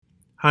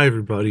Hi,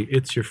 everybody.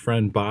 It's your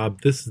friend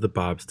Bob. This is the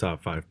Bob's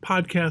Top 5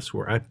 podcast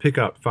where I pick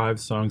out 5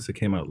 songs that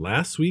came out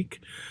last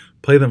week,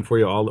 play them for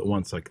you all at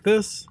once like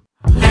this,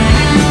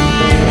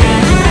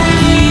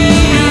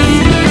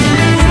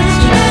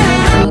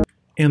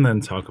 and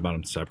then talk about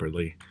them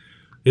separately.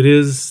 It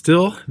is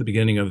still the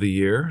beginning of the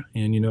year,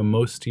 and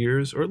most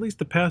years, or at least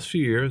the past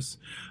few years,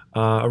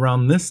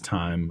 around this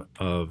time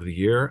of the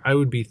year, I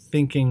would be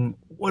thinking,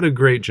 what a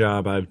great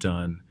job I've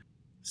done,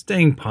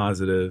 staying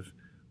positive,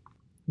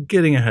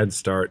 getting a head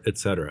start,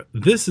 etc.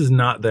 This is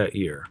not that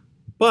year,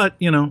 but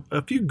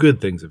a few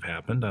good things have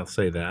happened. I'll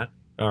say that.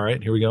 All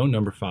right, here we go.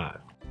 Number 5.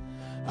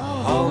 A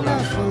whole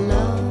lot for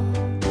love.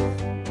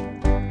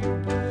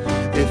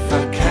 If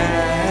I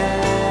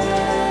can,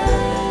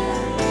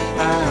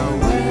 I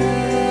will.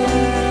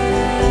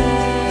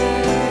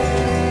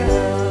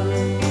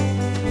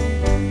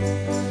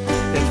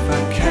 If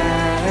I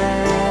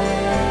can,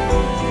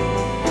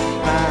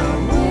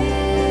 I will.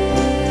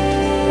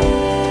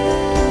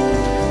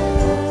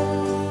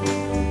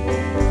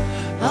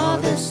 Oh,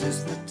 this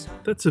is the time.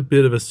 That's a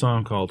bit of a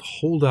song called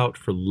Hold Out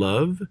for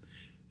Love.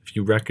 If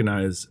you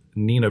recognize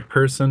Nina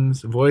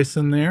Person's voice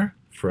in there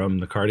from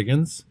the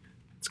Cardigans,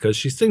 it's because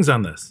she sings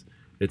on this.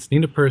 It's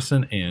Nina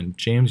Person and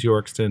James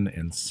Yorkston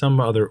and some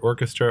other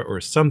orchestra or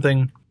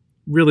something.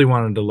 Really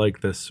wanted to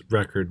like this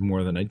record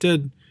more than I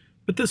did,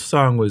 but this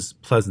song was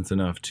pleasant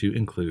enough to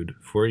include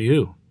for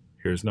you.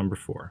 Here's number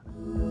 4.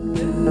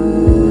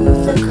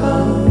 The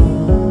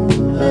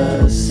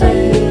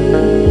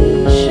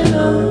conversation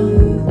on.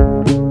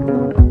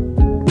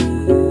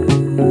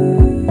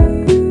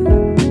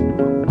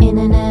 In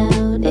and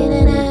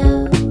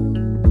out,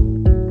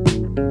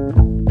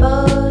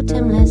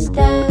 bottomless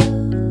doubt,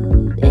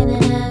 in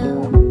and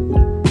out.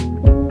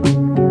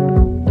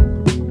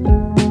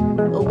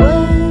 A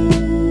word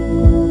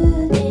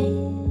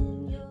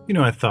in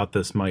I thought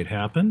this might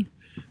happen.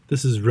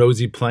 This is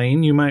Rosie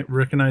Plain. You might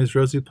recognize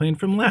Rosie Plain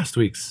from last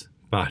week's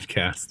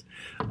podcast,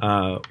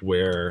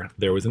 where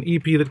there was an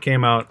EP that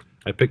came out.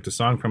 I picked a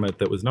song from it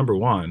that was number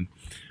 1.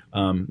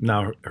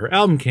 Now, her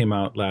album came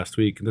out last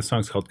week, and this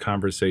song's called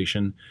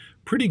Conversation.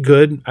 Pretty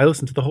good. I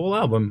listened to the whole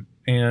album,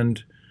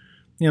 and,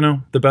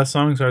 the best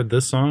songs are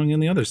this song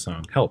and the other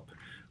song, Help.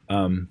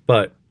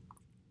 But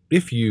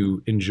if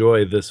you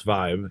enjoy this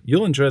vibe,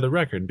 you'll enjoy the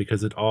record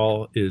because it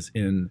all is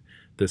in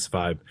this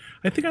vibe.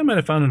 I think I might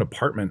have found a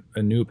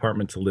new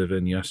apartment to live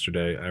in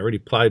yesterday. I already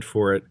applied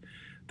for it.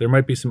 There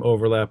might be some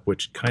overlap,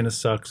 which kind of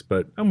sucks,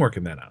 but I'm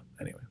working that out.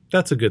 Anyway,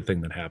 that's a good thing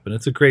that happened.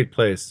 It's a great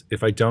place.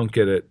 If I don't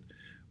get it,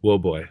 whoa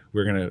boy,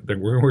 we're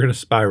gonna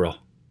spiral.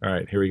 All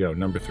right, here we go.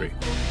 Number 3.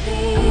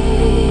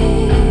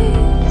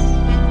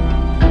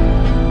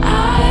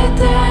 I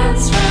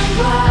dance from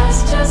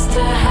glass just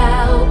to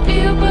help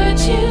you, but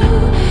you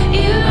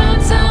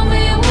don't tell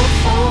me what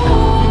for.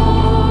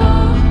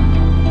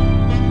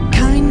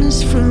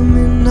 Kindness from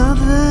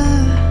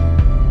another.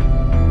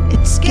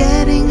 It's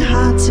getting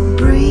hard to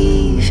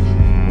breathe.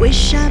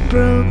 Wish I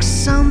broke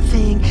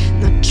something.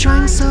 Not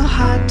trying so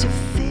hard to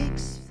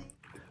fix.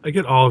 I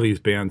get all these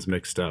bands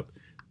mixed up.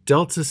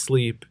 Delta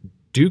Sleep,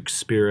 Duke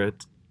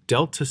Spirit,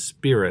 Delta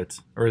Spirit,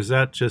 or is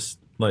that just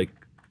like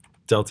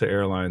Delta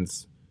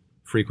Airlines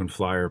frequent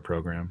flyer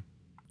program?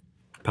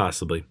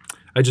 Possibly.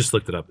 I just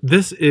looked it up.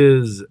 This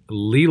is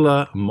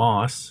Leela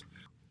Moss,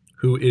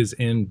 who is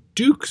in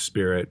Duke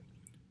Spirit,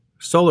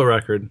 solo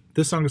record.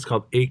 This song is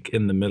called Ache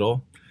in the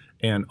Middle,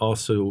 and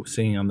also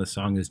singing on this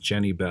song is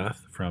Jenny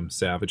Beth from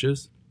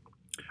Savages.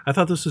 I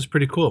thought this was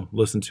pretty cool.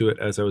 Listened to it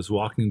as I was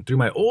walking through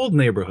my old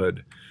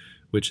neighborhood,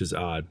 which is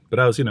odd. But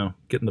I was,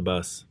 getting the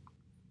bus,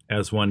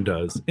 as one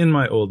does, in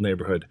my old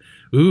neighborhood.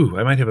 Ooh,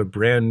 I might have a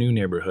brand new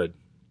neighborhood.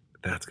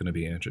 That's going to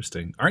be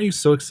interesting. Aren't you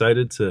so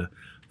excited to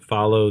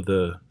follow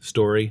the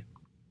story?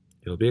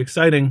 It'll be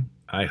exciting,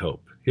 I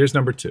hope. Here's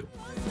number 2. You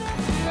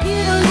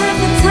don't have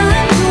the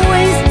time to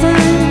waste time.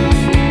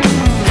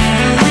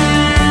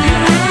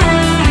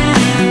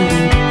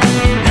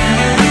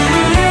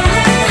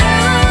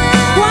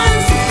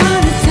 Once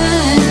upon a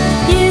time,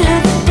 you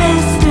had the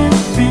best of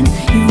friends.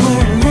 You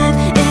were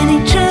alive in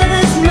each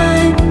other's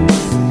minds.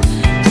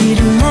 You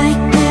don't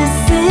like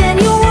this in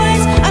your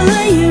words.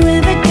 Are you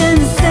ever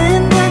gonna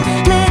stand one?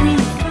 Let me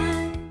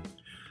find.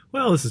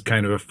 Well, this is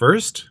kind of a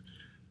first.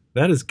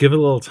 That is Give It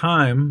a Little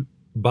Time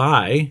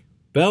by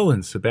Belle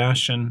and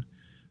Sebastian.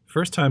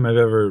 First time I've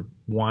ever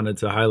wanted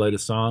to highlight a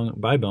song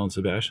by Belle and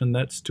Sebastian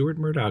that Stuart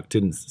Murdoch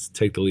didn't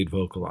take the lead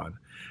vocal on.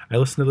 I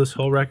listened to this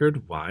whole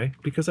record. Why?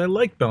 Because I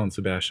like Belle and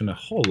Sebastian a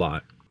whole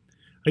lot.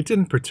 I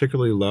didn't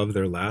particularly love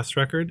their last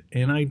record,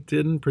 and I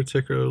didn't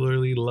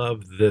particularly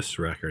love this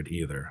record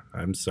either.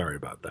 I'm sorry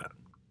about that.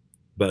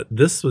 But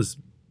this was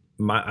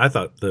I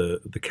thought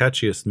the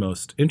catchiest,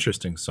 most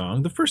interesting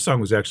song. The first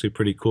song was actually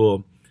pretty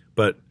cool,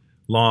 but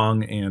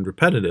long and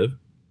repetitive,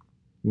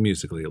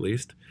 musically at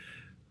least.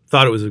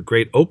 Thought it was a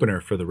great opener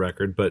for the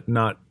record, but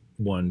not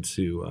one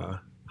to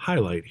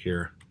highlight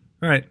here.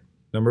 All right,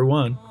 number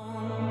 1.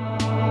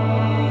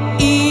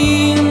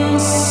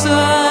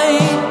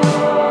 Inside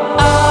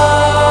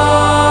out.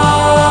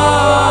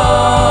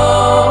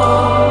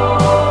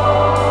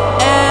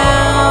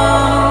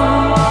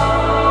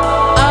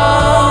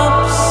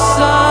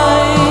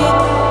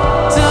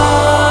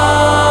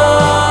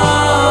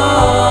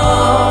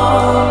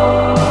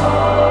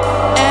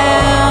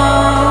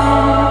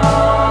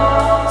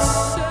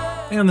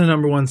 And the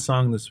number one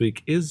song this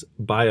week is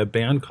by a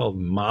band called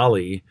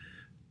Molly.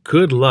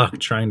 Good luck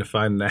trying to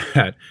find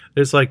that.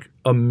 There's like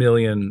a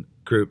million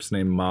groups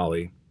named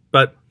Molly.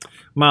 But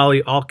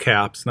Molly, all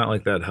caps, not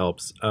like that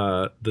helps.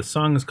 The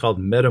song is called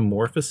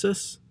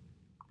Metamorphosis.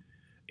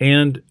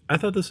 And I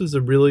thought this was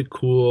a really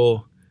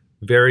cool,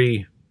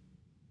 very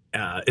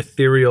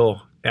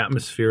ethereal,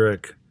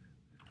 atmospheric,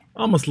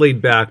 almost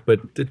laid back,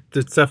 but it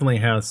definitely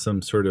has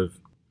some sort of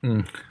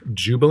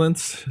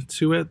jubilance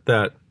to it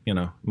that,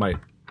 might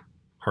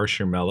harsh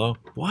your mellow.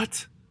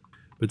 What?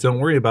 But don't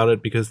worry about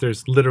it, because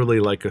there's literally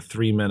like a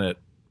 3-minute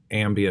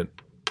ambient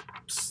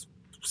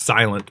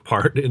silent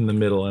part in the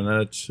middle, and then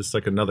it's just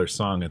like another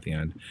song at the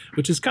end,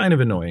 which is kind of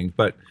annoying.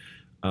 But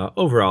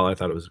overall, I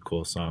thought it was a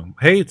cool song.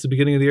 Hey, it's the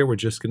beginning of the year. We're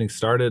just getting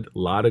started. A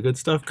lot of good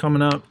stuff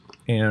coming up.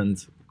 And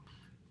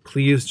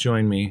please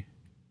join me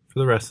for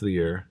the rest of the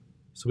year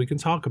so we can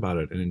talk about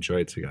it and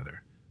enjoy it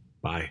together.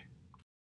 Bye.